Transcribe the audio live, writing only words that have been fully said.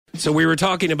So we were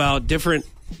talking about different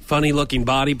funny-looking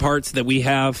body parts that we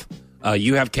have.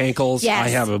 You have cankles. Yes. I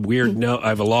have a weird nose. I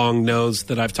have a long nose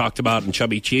that I've talked about, and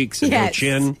chubby cheeks, and no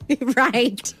chin.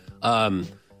 Right.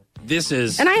 This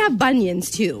is... And I have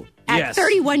bunions, too. At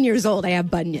 31 years old, I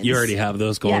have bunions. You already have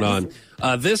those going on.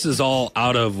 This is all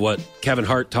out of what Kevin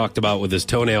Hart talked about with his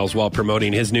toenails while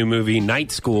promoting his new movie,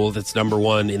 Night School, that's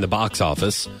 #1 in the box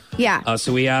office. Yeah.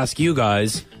 So we ask you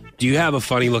guys, do you have a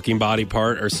funny-looking body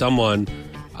part or someone...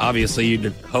 Obviously,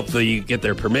 hopefully you get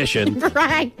their permission.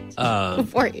 Right.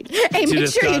 Before you, hey, make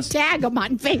discuss. sure you tag them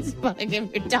on Facebook if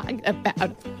you're talking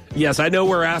about. Yes, I know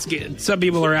we're asking. Some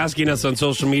people are asking us on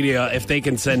social media if they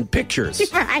can send pictures.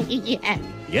 Right, yeah.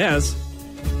 Yes.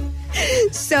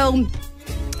 So,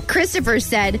 Christopher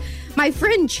said, my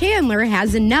friend Chandler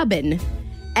has a nubbin.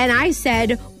 And I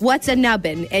said, what's a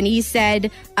nubbin? And he said,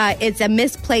 it's a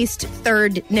misplaced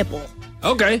third nipple.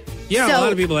 Okay. Yeah, So- a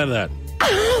lot of people have that.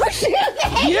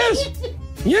 Yes.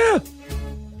 Yeah.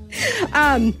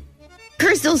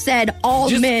 Crystal said all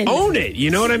Just men. own it.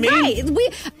 You know what I mean?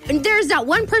 Right. There's not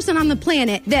one person on the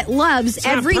planet that loves It's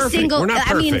not every perfect. single. We're not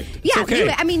I mean, perfect. yeah. It's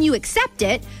okay. You accept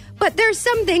it, but there's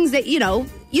some things that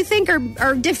you think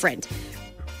are different.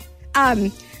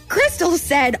 Crystal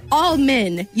said, "All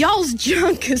men, y'all's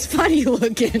junk is funny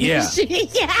looking." Yeah.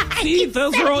 Yeah. See,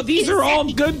 these are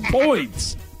all good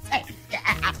points.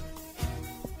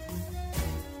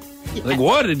 Like,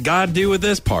 what did God do with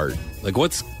this part? Like,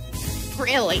 what's...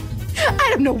 Really? I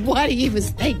don't know what he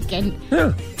was thinking.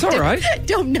 Yeah, it's all right.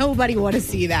 Don't nobody want to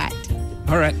see that.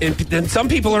 All right. And then some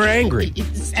people are angry. He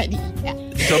said, yeah.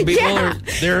 Some people are...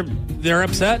 They're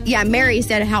upset? Yeah, Mary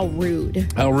said, how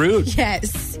rude. How rude.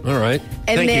 Yes. All right.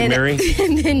 And Thank then, you, Mary.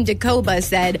 And then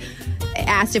Dakoba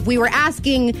asked if we were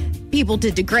asking people to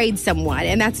degrade someone,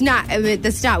 and that's not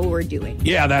what we're doing.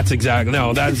 Yeah, that's exactly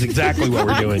what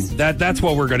we're doing. That's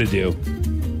what we're going to do.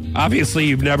 Obviously,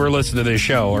 you've never listened to this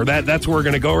show, or that's where we're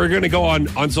going to go. We're going to go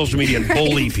on social media and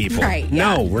bully people. Right,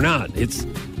 No, we're not. It's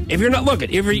if you're not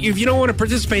looking, if you don't want to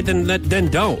participate, then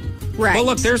don't. Right. But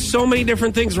look, there's so many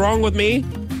different things wrong with me.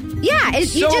 Yeah, you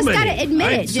just got to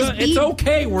admit it. It's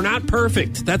okay. We're not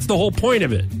perfect. That's the whole point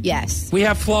of it. Yes. We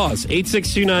have flaws.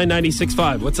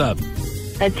 8629965. What's up?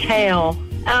 A tail.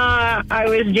 I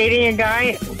was dating a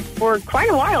guy for quite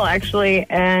a while, actually,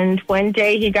 and one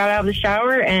day he got out of the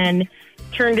shower and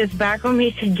turned his back on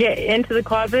me to get into the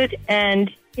closet,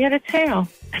 and he had a tail.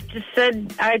 I just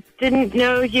said, I didn't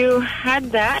know you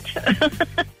had that.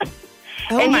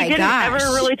 Oh, and my he didn't gosh.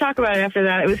 ever really talk about it after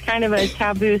that. It was kind of a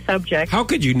taboo subject. How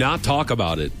could you not talk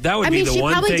about it? That would be the she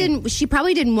one probably thing. She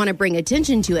probably didn't want to bring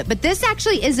attention to it, but this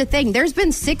actually is a thing. There's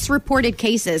been 6 reported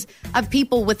cases of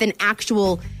people with an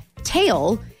actual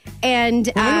tail, and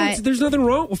There's nothing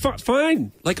wrong. Well,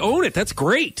 fine. Like, own it. That's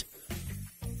great.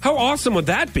 How awesome would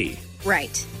that be?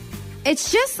 right.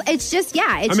 It's just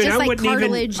yeah. It's I mean, just I like wouldn't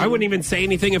cartilage. I wouldn't even say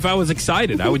anything if I was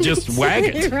excited. I would just wag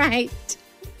it. Right.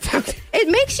 It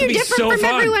makes you It'd be different so from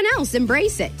fun. everyone else.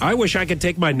 Embrace it. I wish I could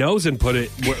take my nose and put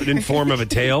it in form of a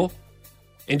tail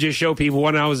and just show people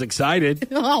when I was excited.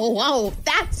 Oh, whoa,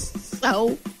 that's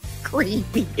so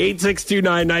creepy.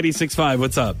 8629965.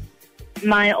 What's up?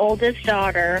 My oldest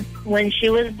daughter, when she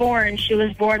was born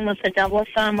with a double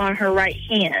thumb on her right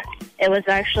hand. It was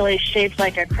actually shaped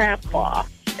like a crab claw.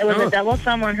 It was Oh. a double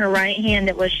thumb on her right hand.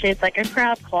 It was shaped like a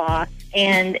crab claw.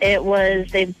 And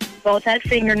they both had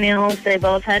fingernails. They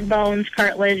both had bones,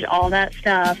 cartilage, all that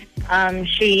stuff.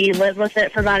 She lived with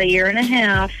it for about 1.5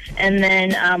 years. And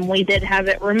then we did have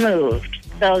it removed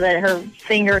so that her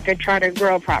finger could try to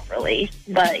grow properly.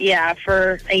 But yeah,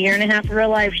 for 1.5 years of her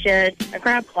life, she had a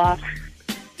crab claw.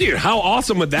 Dude, how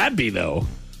awesome would that be, though?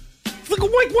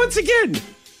 Like, once again,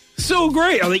 so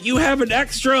great. Like, you have an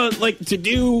extra, to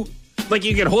do,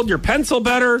 you can hold your pencil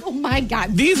better. Oh my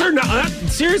God. These are not,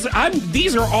 seriously,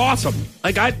 these are awesome.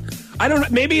 Like, I don't know,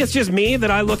 maybe it's just me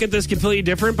that I look at this completely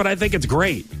different, but I think it's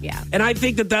great. Yeah. And I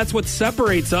think that that's what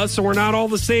separates us, so we're not all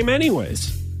the same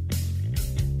anyways.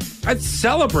 I'd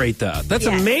celebrate that. That's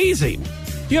Yes. amazing.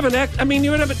 You have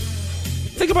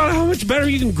think about how much better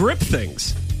you can grip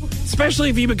things. Especially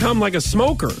if you become like a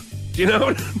smoker. You know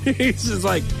what I mean? It's just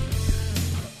like,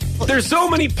 there's so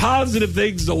many positive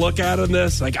things to look at in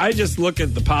this. Like, I just look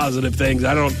at the positive things.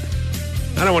 I don't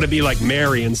want to be like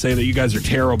Mary and say that you guys are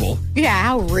terrible. Yeah,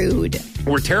 how rude.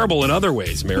 We're terrible in other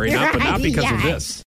ways, Mary, but not because of Right. this.